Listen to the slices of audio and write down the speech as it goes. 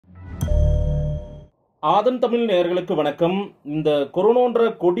ஆதன் தமிழ் நேயர்களுக்கு வணக்கம். இந்த கொரோனான்ற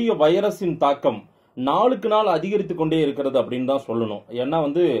கொடிய வைரஸின் தாக்கம் நாளுக்கு நாள் அதிகரித்து கொண்டே இருக்கிறது அப்படின்னு தான் சொல்லணும். ஏன்னா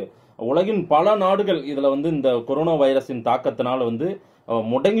உலகின் பல நாடுகள் இதுல இந்த கொரோனா வைரஸின் தாக்கத்தினால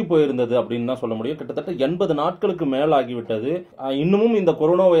முடங்கி போயிருந்தது அப்படின்னு தான் சொல்ல முடியும். கிட்டத்தட்ட 80 நாட்களுக்கு மேல் ஆகிவிட்டது. இன்னமும் இந்த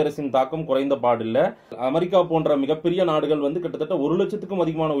கொரோனா வைரஸின் தாக்கம் குறைந்த பாடில்லை. அமெரிக்கா போன்ற மிகப்பெரிய நாடுகள் கிட்டத்தட்ட 1 லட்சத்துக்கும்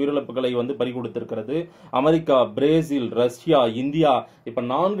அதிகமான உயிரிழப்புகளை பறிகொடுத்திருக்கிறது. அமெரிக்கா, பிரேசில், ரஷ்யா, இந்தியா, இப்ப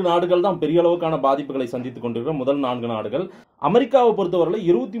 4 நாடுகள் தான் பெரிய அளவுக்கான பாதிப்புகளை சந்தித்துக் கொண்டிருக்கிற முதல் 4 நாடுகள். அமெரிக்காவை பொறுத்தவரை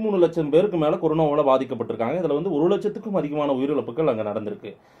 23 லட்சம் பேருக்கு மேல கொரோனாவால பாதிக்கப்பட்டிருக்காங்க. இதுல 1 லட்சத்துக்கும் அதிகமான உயிரிழப்புகள் அங்க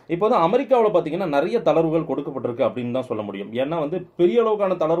நடந்திருக்கு. இப்போ அமெரிக்காவில் பாத்தீங்கன்னா நிறைய தளர்வுகள் கொடுக்கப்பட்டிருக்கு அப்படின்னு தான் சொல்ல முடியும். ஏன்னா பெரிய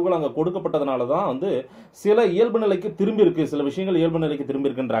அளவுக்கான தளர்வுகள் அங்க கொடுக்கப்பட்டதுனால தான் சில இயல்பு நிலைக்கு திரும்பி இருக்கு, சில விஷயங்கள் இயல்பு நிலைக்கு திரும்பி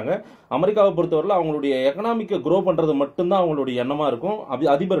இருக்குன்றாங்க. அமெரிக்காவை பொறுத்தவரை அவங்களுடைய எக்கனாமிக்கை க்ரோ பண்றது மட்டும்தான் அவங்களுடைய எண்ணமா இருக்கும்.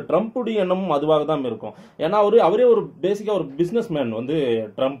 அதிபர் ட்ரம்ப்புடைய எண்ணமும் அதுவாக தான் இருக்கும். ஏன்னா அவரே ஒரு பேசிக்கா ஒரு பிசினஸ் மேன்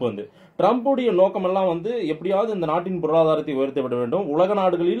ட்ரம்ப்புடைய நோக்கம் எல்லாம் எப்படியாவது இந்த நாட்டின் பொருளாதாரத்தை உயர்த்தி விட வேண்டும். உலக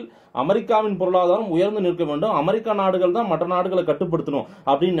நாடுகளில் அமெரிக்காவின் பொருளாதாரம் உயர்ந்து நிற்க வேண்டும். அமெரிக்கா நாடுகள் தான் மற்ற நாடுகளை கட்டுப்படுத்தணும்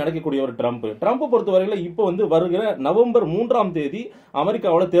அப்படின்னு நினைக்கக்கூடிய ஒரு ட்ரம்ப் பொறுத்தவரையில இப்போ வருகிற நவம்பர் 3ஆம் தேதி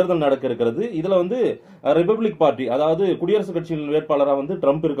அமெரிக்காவில் தேர்தல் நடக்க இருக்கிறது. இதுல ரிபப்ளிக் பார்ட்டி, அதாவது குடியரசுக் கட்சியின் வேட்பாளராக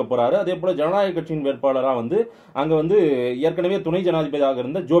ட்ரம்ப் இருக்க போறாரு. அதே போல ஜனநாயக கட்சியின் வேட்பாளராக அங்க ஏற்கனவே துணை ஜனாதிபதியாக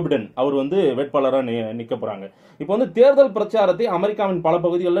இருந்த ஜோ பிடன் அவர் வேட்பாளராக நிக்க போறாங்க. இப்போ தேர்தல் பிரச்சாரத்தை அமெரிக்காவின் பல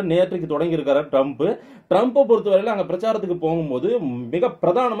பகுதிகளில் நேற்றைக்கு தொடங்கி இருக்கிறார் ட்ரம்ப்பை பொறுத்தவரையில அங்க பிரச்சாரத்துக்கு போகும்போது மிக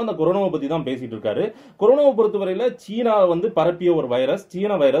பிரதானமா இந்த கொரோனாவை பத்தி தான் பேசிட்டு இருக்காரு. கொரோனாவை பொறுத்தவரையில சீனா பரப்பிய ஒரு வைரஸ்,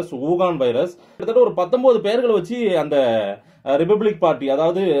 சீன வைரஸ், ஊகான் வைரஸ், கிட்டத்தட்ட ஒரு 19 பேர்களை வச்சு அந்த ரிபப்ளிக் பார்ட்டி,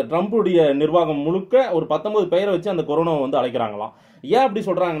 அதாவது ட்ரம்ப்புடைய நிர்வாகம் முழுக்க ஒரு 19 பெயரை வச்சு அந்த கொரோனாவை அழைக்கிறாங்களாம். ஏன் அப்படி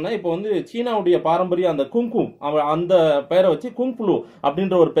சொல்றாங்கன்னா, இப்போ சீனாவுடைய பாரம்பரிய அந்த குங்கும் அந்த பெயரை வச்சு குங் புளு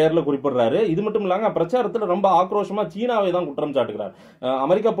அப்படின்ற ஒரு பெயர்ல குறிப்பிடுறாரு. இது மட்டும் இல்லாம பிரச்சாரத்தில் ரொம்ப ஆக்ரோஷமா சீனாவை தான் குற்றம் சாட்டுகிறார்.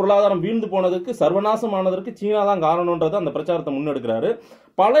 அமெரிக்கா பொருளாதாரம் வீழ்ந்து போனதுக்கு, சர்வநாசமானதற்கு சீனா தான் காரணம்ன்றதை அந்த பிரச்சாரத்தை முன்னெடுக்கிறாரு.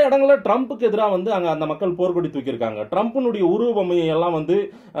 பல இடங்களில் ட்ரம்ப்புக்கு எதிராக அங்க அந்த மக்கள் போர்க்கொடி தூக்கியிருக்காங்க. ட்ரம்ப்பினுடைய உருவமையை எல்லாம்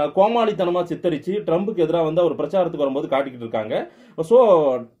கோமாளித்தனமா சித்தரிச்சு ட்ரம்ப்புக்கு எதிராக அவர் பிரச்சாரத்துக்கு வரும்போது காட்டிக்கிட்டு இருக்காங்க. சோ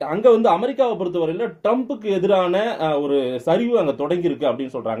அங்க அமெரிக்காவை பொறுத்தவரையில ட்ரம்ப்புக்கு எதிரான ஒரு சரிவு அங்க தொடங்கி இருக்கு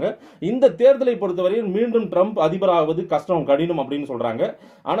அப்படின்னு சொல்றாங்க. இந்த தேர்தலை பொறுத்தவரையில் மீண்டும் ட்ரம்ப் அதிபராவது கஷ்டம், கடினம் அப்படின்னு சொல்றாங்க.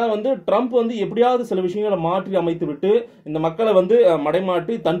 ஆனா ட்ரம்ப் எப்படியாவது சில விஷயங்களை மாற்றி அமைத்து விட்டு இந்த மக்களை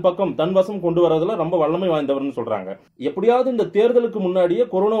மடைமாற்றி தன் பக்கம் தன் வசம் கொண்டு வரதுல ரொம்ப வல்லமை வாய்ந்தவர்னு சொல்றாங்க. எப்படியாவது இந்த தேர்தலுக்கு முன்னாடியே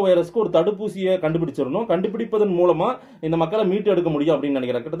கொரோனா வைரஸ்க்கு ஒரு தடுப்பூசியை கண்டுபிடிச்சிடணும். கண்டுபிடிப்பதன் மூலமா இந்த மக்களை மீட்டு எடுக்க முடியும் அப்படின்னு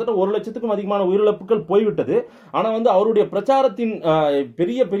நினைக்கிறேன். கிட்டத்தட்ட 1 லட்சத்துக்கும் அதிகமான உயிரிழப்புகள் போய்விட்டது. ஆனா அவருடைய பிரச்சாரத்தின்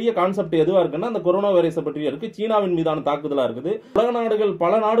பெரிய பெரிய கான்செப்ட் எதுவா இருக்குன்னா அந்த கொரோனா வைரஸை பற்றி இருக்கு. சீனாவின் மீதான தாக்குதலா இருக்குது. உலக நாடுகள்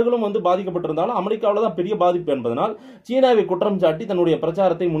பல நாடுகளும் பாதிக்கப்பட்டிருந்தாலும் அமெரிக்காவில் தான் பெரிய பாதிப்பு என்பதனால் சீனாவை குற்றம் சாட்டி தன்னுடைய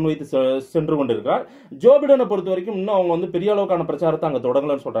பிரச்சாரத்தை முன்வைத்து சென்று கொண்டிருக்கிறார். ஜோ பிடனை பொறுத்த வரைக்கும் இன்னும் அவங்க பெரிய அளவுக்கான பிரச்சாரத்தை அங்க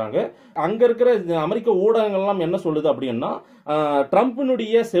தொடங்கலன்னு சொல்றாங்க. அங்க இருக்கிற அமெரிக்க ஊடகங்கள் எல்லாம் என்ன சொல்லுது அப்படின்னா,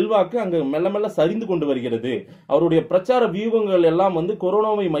 ட்ரம்பினுடைய செல்வாக்கு அங்கு மெல்ல மெல்ல சரிந்து கொண்டு வருகிறது. அவருடைய பிரச்சார வியூகங்கள் எல்லாம்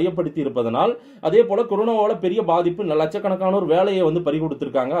கொரோனாவை மையப்படுத்தி இருப்பதனால், அதே போல கொரோனாவால பெரிய பாதிப்பு, லட்சக்கணக்கானோர் வேலையை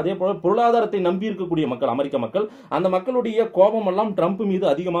பறிகொடுத்திருக்காங்க. அதே போல பொருளாதாரத்தை நம்பி இருக்கக்கூடிய மக்கள், அமெரிக்க மக்கள், அந்த மக்களுடைய கோபம் எல்லாம் ட்ரம்ப் மீது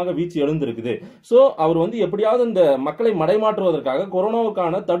அதிகமாக வீச்சு எழுந்திருக்குது. சோ அவர் எப்படியாவது இந்த மக்களை மடைமாற்றுவதற்காக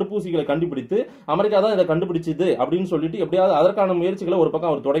கொரோனாவுக்கான தடுப்பூசிகளை கண்டுபிடித்து, அமெரிக்கா தான் இதை கண்டுபிடிச்சது அப்படின்னு சொல்லிட்டு எப்படியாவது அதற்கான முயற்சிகளை ஒரு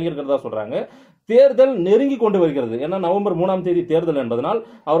பக்கம் அவர் தொடங்கி இருக்கிறதா சொல்றாங்க. தேர்தல் நெருங்கி கொண்டு வருகிறது. ஏன்னா நவம்பர் 3ஆம் தேதி தேர்தல் என்பதனால்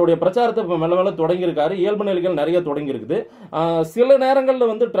அவருடைய பிரச்சாரத்தை மெல்ல மெல்ல தொடங்கி இருக்காரு. இயல்பு நிலைகள் நிறைய தொடங்கி இருக்குது. சில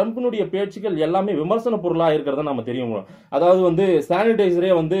நேரங்களில் ட்ரம்பினுடைய பேச்சுகள் எல்லாமே விமர்சன பொருளா இருக்கிறத நம்ம தெரியும். அதாவது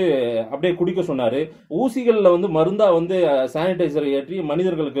சானிடைசரே அப்படியே குடிக்க சொன்னாரு. ஊசிகள்ல மருந்தா சானிடைசரை ஏற்றி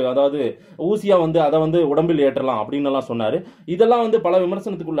மனிதர்களுக்கு, அதாவது ஊசியா அதை உடம்பில் ஏற்றலாம் அப்படின்னு எல்லாம் சொன்னாரு. இதெல்லாம் பல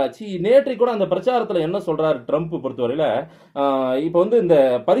விமர்சனத்துக்குள்ளாச்சு. நேற்றை கூட அந்த பிரச்சாரத்துல என்ன சொல்றாரு ட்ரம்ப் பொறுத்தவரையில, இப்ப இந்த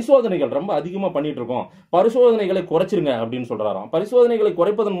பரிசோதனைகள் ரொம்ப அதிகமா பண்ணிட்டு இருக்கோம், பரிசோதனைகளை குறைச்சிருங்க அப்படின்னு சொல்றாராம். பரிசோதனைகளை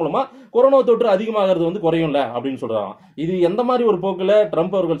குறைப்பதன் மூலமா கொரோனா தொற்று அதிகமாகிறது குறையும்ல அப்படின்னு சொல்றாராம். இது எந்த மாதிரி ஒரு போக்குல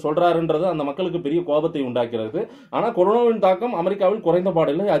ட்ரம்ப் அவர்கள் சொல்றாருன்றது அந்த மக்களுக்கு பெரிய கோபத்தை உண்டாக்கிறது. ஆனா கொரோனாவின் தாக்கம் அமெரிக்காவில் குறைந்த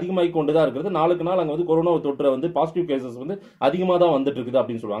பாடில்லை, அதிகமாகி கொண்டுதான் இருக்கிறது. நாளுக்கு நாள் அங்க கொரோனா தொற்று பாசிட்டிவ் கேசஸ் அதிகமா தான் வந்துட்டு இருக்குது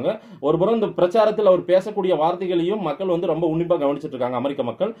அப்படின்னு சொல்லுவாங்க. ஒரு புறம் இந்த பிரச்சாரத்தில் அவர் பேசக்கூடிய வார்த்தைகளையும் மக்கள் ரொம்ப உன்னிப்பா கவனிச்சிட்டு இருக்காங்க, அமெரிக்க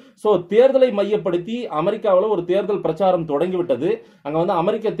மக்கள். சோ தேர்தலை மையப்படுத்தி அமெரிக்காவில் ஒரு தேர்தல் பிரச்சாரம் தொடங்கிவிட்டது. அங்க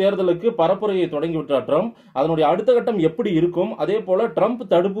அமெரிக்க தேர்தலுக்கு பரப்புரையை தொடங்கிவிட்டார் ட்ரம்ப். அதனுடைய அடுத்த கட்டம் எப்படி இருக்கும்? அதே போல ட்ரம்ப்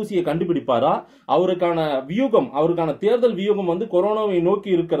தடுப்பூசியை கண்டுபிடிப்பாரா? அவருக்கான தேர்தல் வியூகம் கொரோனாவை நோக்கி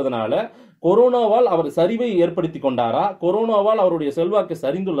இருக்கிறதுனால கொரோனாவால் அவர் சரிவை ஏற்படுத்தி கொண்டாரா, கொரோனாவால் அவருடைய செல்வாக்கு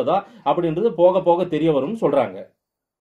சரிந்துள்ளதா அப்படின்றது போக போக தெரிய வரும் சொல்றாங்க.